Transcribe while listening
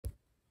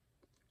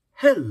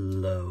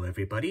Hello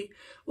everybody,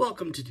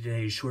 welcome to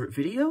today's short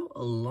video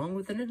along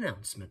with an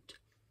announcement.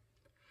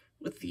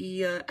 With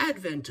the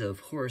advent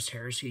of Horus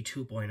Heresy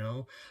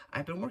 2.0,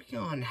 I've been working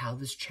on how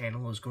this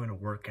channel is going to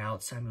work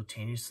out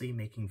simultaneously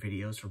making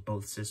videos for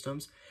both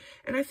systems,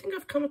 and I think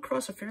I've come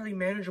across a fairly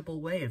manageable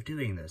way of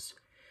doing this.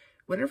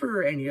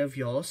 Whenever any of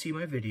y'all see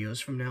my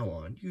videos from now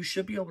on, you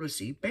should be able to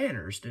see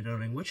banners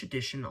denoting which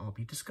edition I'll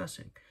be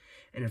discussing,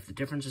 and if the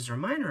differences are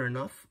minor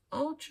enough,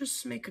 I'll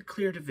just make a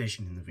clear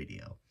division in the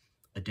video.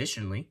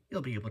 Additionally,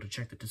 you'll be able to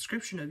check the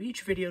description of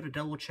each video to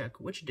double-check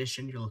which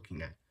edition you're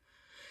looking at.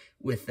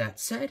 With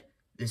that said,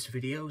 this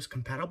video is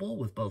compatible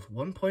with both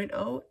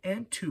 1.0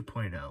 and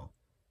 2.0.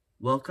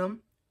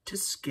 Welcome to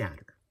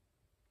Scatter.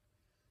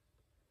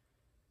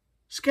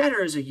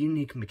 Scatter is a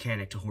unique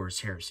mechanic to Horus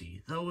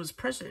Heresy, though it was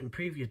present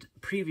in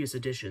previous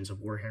editions of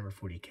Warhammer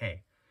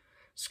 40k.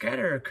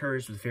 Scatter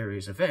occurs with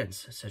various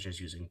events, such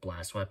as using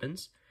blast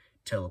weapons,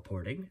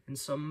 teleporting, and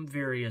some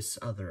various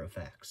other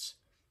effects.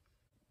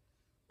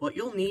 What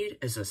you'll need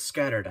is a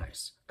scatter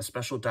dice, a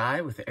special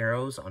die with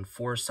arrows on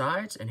 4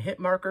 sides and hit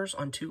markers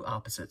on 2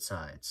 opposite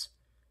sides.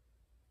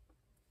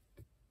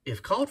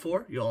 If called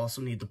for, you'll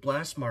also need the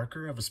blast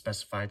marker of a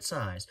specified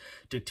size,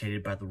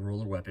 dictated by the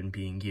roller weapon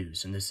being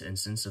used, in this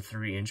instance a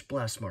 3-inch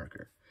blast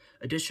marker.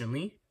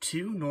 Additionally,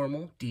 2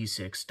 normal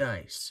d6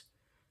 dice.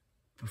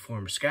 To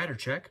perform a scatter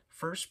check,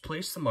 first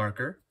place the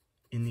marker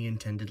in the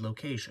intended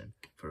location,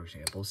 for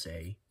example,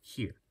 say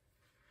here.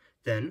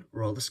 Then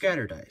roll the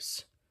scatter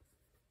dice.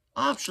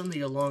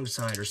 Optionally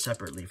alongside or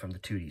separately from the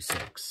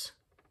 2d6.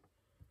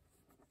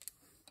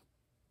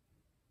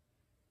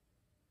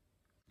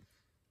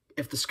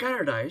 If the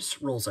scatter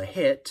dice rolls a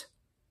hit,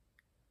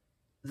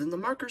 then the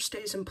marker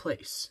stays in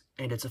place,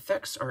 and its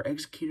effects are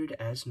executed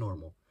as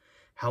normal.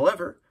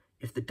 However,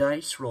 if the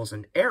dice rolls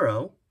an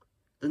arrow,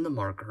 then the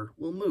marker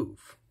will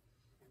move.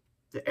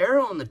 The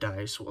arrow on the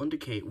dice will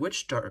indicate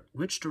which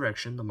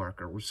direction the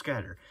marker will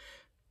scatter.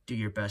 Do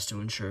your best to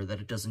ensure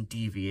that it doesn't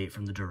deviate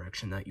from the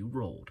direction that you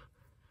rolled.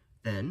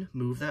 Then,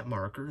 move that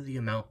marker the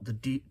amount the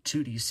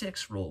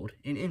 2d6 rolled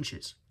in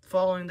inches,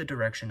 following the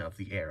direction of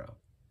the arrow.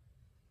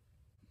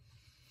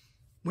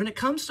 When it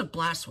comes to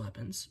blast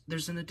weapons,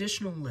 there's an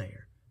additional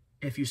layer.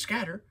 If you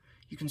scatter,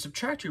 you can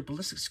subtract your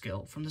ballistic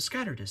skill from the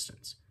scatter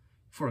distance.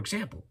 For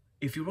example,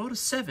 if you rolled a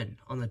 7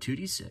 on the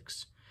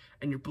 2d6,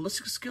 and your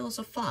ballistic skill is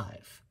a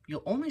 5,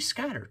 you'll only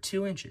scatter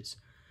 2 inches.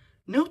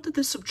 Note that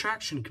this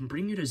subtraction can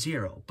bring you to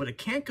 0, but it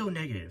can't go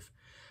negative.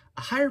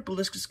 A higher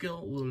ballistic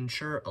skill will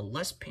ensure a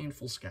less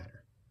painful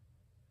scatter.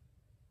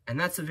 And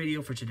that's the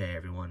video for today,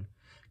 everyone.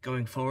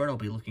 Going forward, I'll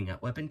be looking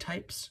at weapon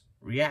types,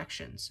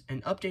 reactions,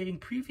 and updating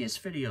previous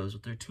videos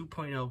with their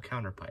 2.0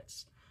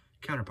 counterparts.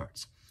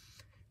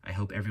 I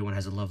hope everyone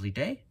has a lovely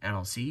day, and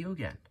I'll see you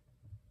again.